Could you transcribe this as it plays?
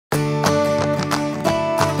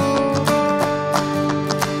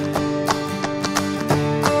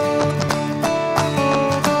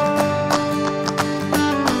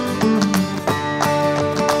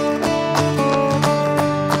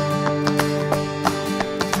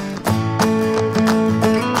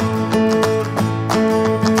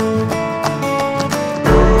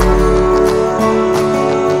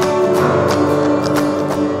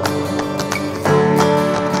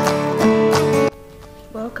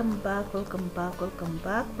welcome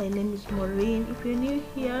back, my name is Maureen. If you're new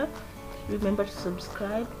here, remember to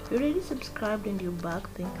subscribe. If you're already subscribed and you're back,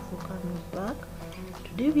 thank you for coming back.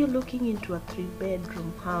 Today we are looking into a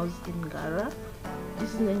 3-bedroom house in NGARA.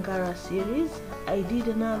 This is the NGARA series. I did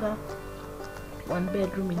another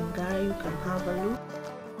 1-bedroom in NGARA. You can have a look.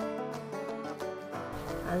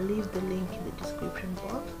 I'll leave the link in the description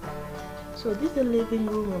box. So this is the living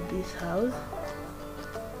room of this house.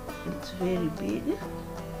 It's very big.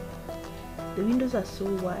 The windows are so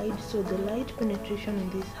wide, so the light penetration in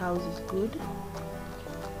this house is good.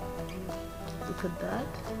 Look at that.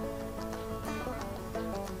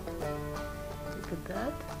 Look at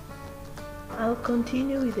that. I'll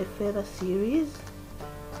continue with the further series.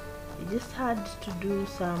 I just had to do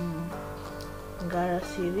some NGARA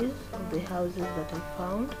series of the houses that I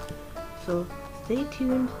found. So stay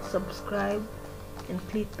tuned, subscribe, and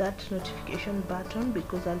click that notification button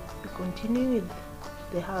because I'll be continuing with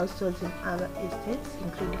the houses in other estates,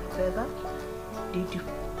 including further due to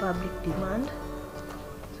public demand.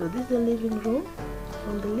 So this is the living room.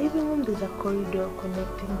 From the living room there's a corridor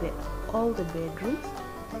connecting all the bedrooms.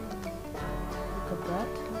 Look at that.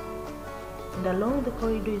 And along the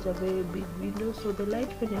corridor is a very big window, so the light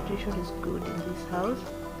penetration is good in this house.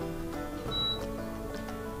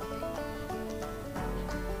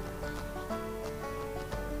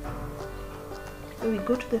 So we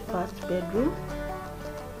go to the first bedroom.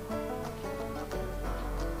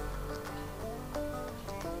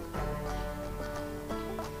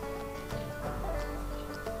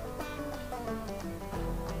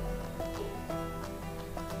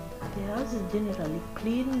 The house is generally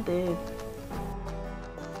clean. The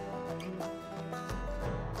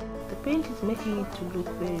paint is making it to look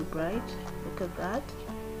very bright. Look at that.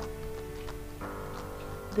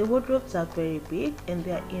 The wardrobes are very big and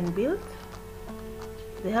they are inbuilt.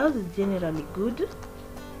 The house is generally good.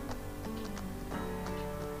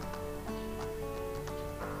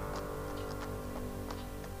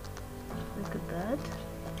 Look at that.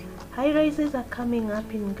 High rises are coming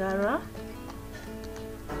up in NGARA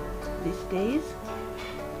these days.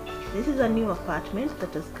 This is a new apartment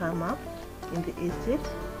that has come up in the estate.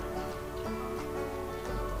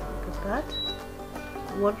 Look at that.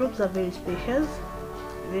 Wardrobes are very spacious,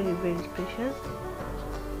 very spacious.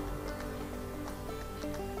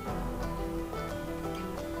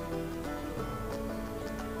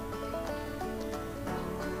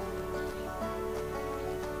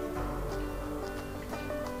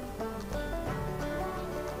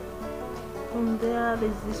 From there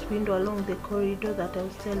is this window along the corridor that I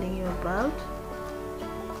was telling you about.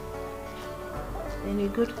 Then you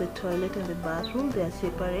go to the toilet and the bathroom, they are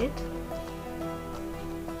separate.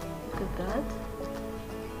 Look at that.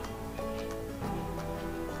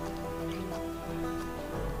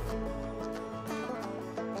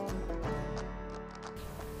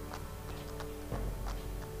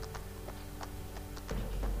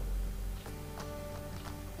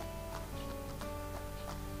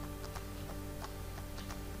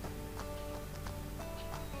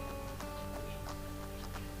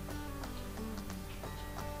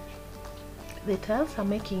 The tiles are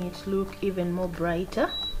making it look even more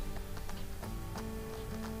brighter.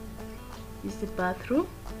 This is the bathroom,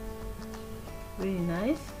 very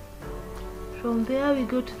nice. From there we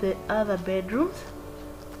go to the other bedrooms.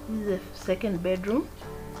 This is the second bedroom.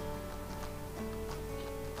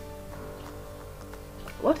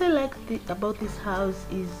 What I like about this house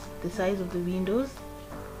is the size of the windows.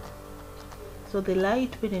 So the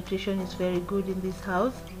light penetration is very good in this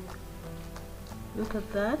house. Look at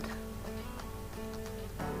that.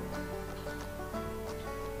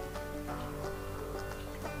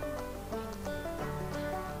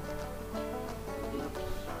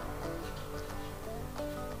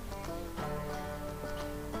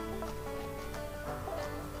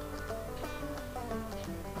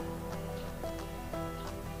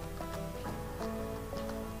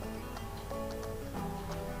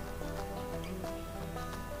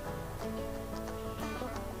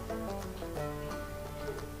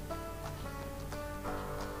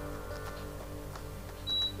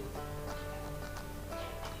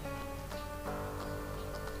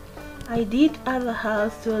 I did other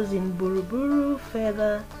houses in Buruburu,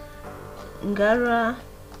 Feather, NGARA,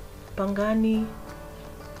 Pangani,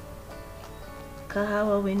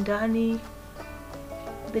 Kahawa, Wendani,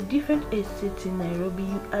 the different estates in Nairobi.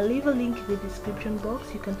 I'll leave a link in the description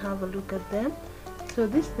box. You can have a look at them. So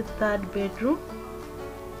this is the third bedroom.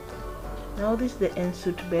 Now this is the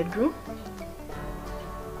ensuite bedroom.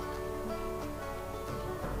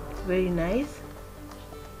 Very nice.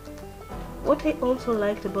 What I also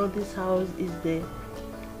liked about this house is the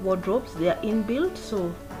wardrobes. They are inbuilt,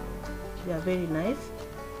 so They are very nice.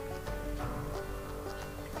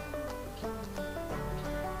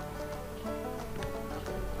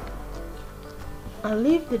 I'll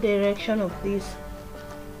leave the direction of this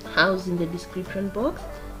house in the description box,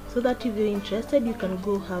 so that if you're interested you can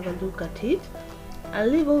go have a look at it. I'll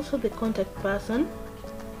leave also the contact person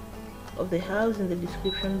of the house in the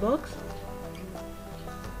description box.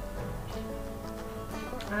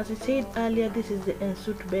 As I said earlier, this is the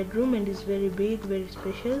ensuite bedroom and it's very big, very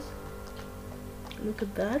spacious. Look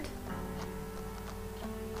at that.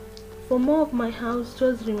 For more of my house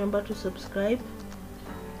tours, remember to subscribe.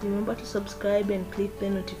 Remember to subscribe and click the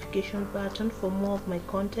notification button for more of my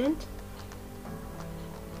content.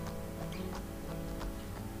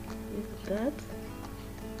 Look at that.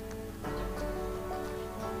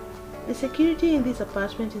 The security in this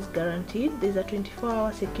apartment is guaranteed. There's a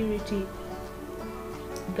 24-hour security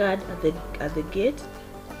guard at the gate.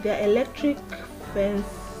 There are electric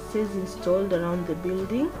fences installed around the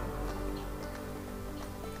building,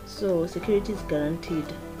 so security is guaranteed.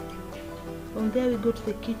 From there we go to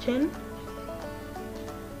the kitchen.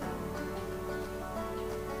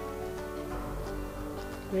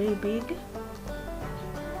 Very big.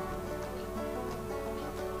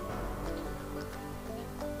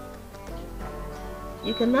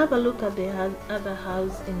 You can have a look at the other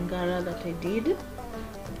house in Ngara that I did.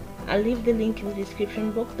 I'll leave the link in the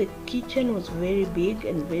description box. The kitchen was very big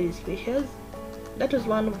and very spacious. That was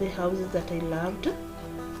one of the houses that I loved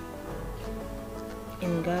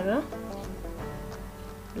in Ngara.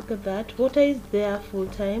 Look at that. Water is there full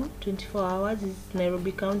time, 24 hours. It's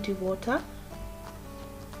Nairobi County Water.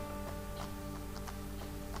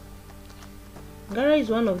 Ngara is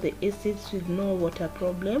one of the estates with no water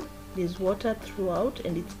problem. There's water throughout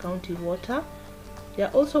and it's county water. There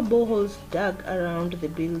are also boreholes dug around the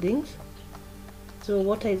buildings, so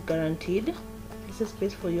water is guaranteed. This is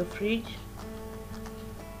space for your fridge.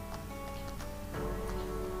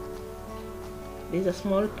 There's a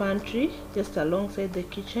small pantry just alongside the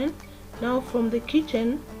kitchen. Now from the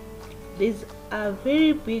kitchen there's a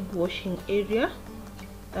very big washing area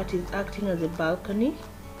that is acting as a balcony.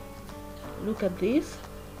 Look at this.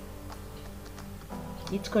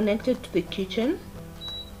 It's connected to the kitchen.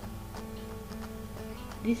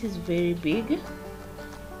 This is very big.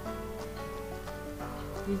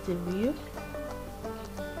 This is the view.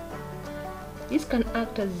 This can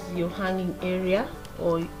act as your hanging area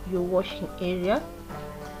or your washing area,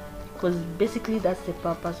 because basically that's the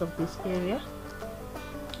purpose of this area.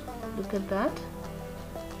 Look at that.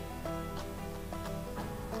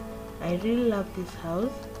 I really love this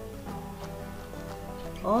house.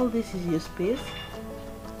 All this is your space.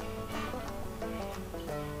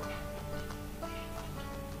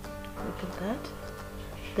 Look at that.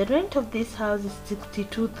 The rent of this house is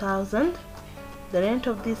 62,000. The rent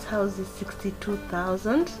of this house is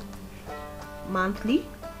 62,000 monthly.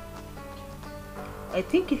 I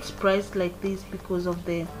think it's priced like this because of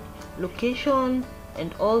the location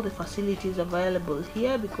and all the facilities available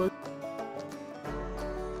here.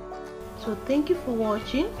 So thank you for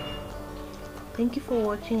watching. Thank you for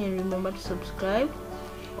watching, and remember to subscribe.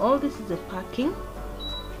 All this is a parking,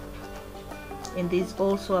 and there's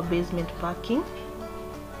also a basement parking.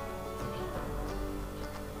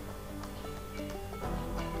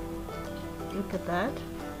 Look at that.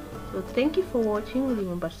 So thank you for watching.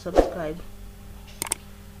 Remember to subscribe.